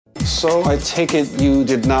So I take it you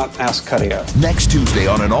did not ask Cuddy out? Next Tuesday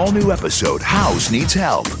on an all-new episode, House Needs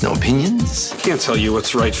Help. No opinions? Can't tell you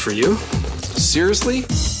what's right for you. Seriously?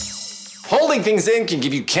 Holding things in can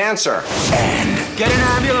give you cancer. And get an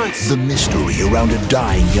ambulance. the mystery around a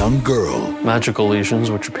dying young girl. Magical lesions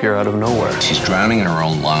which appear out of nowhere. She's drowning in her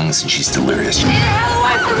own lungs and she's delirious. Get the hell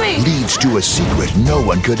away from me! Leads to a secret no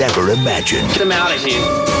one could ever imagine. Get him out of here.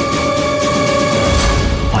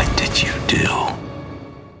 What did you do?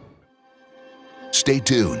 Stay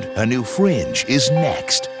tuned. A new Fringe is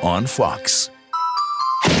next on Fox.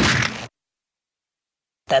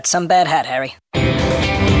 That's some bad hat, Harry.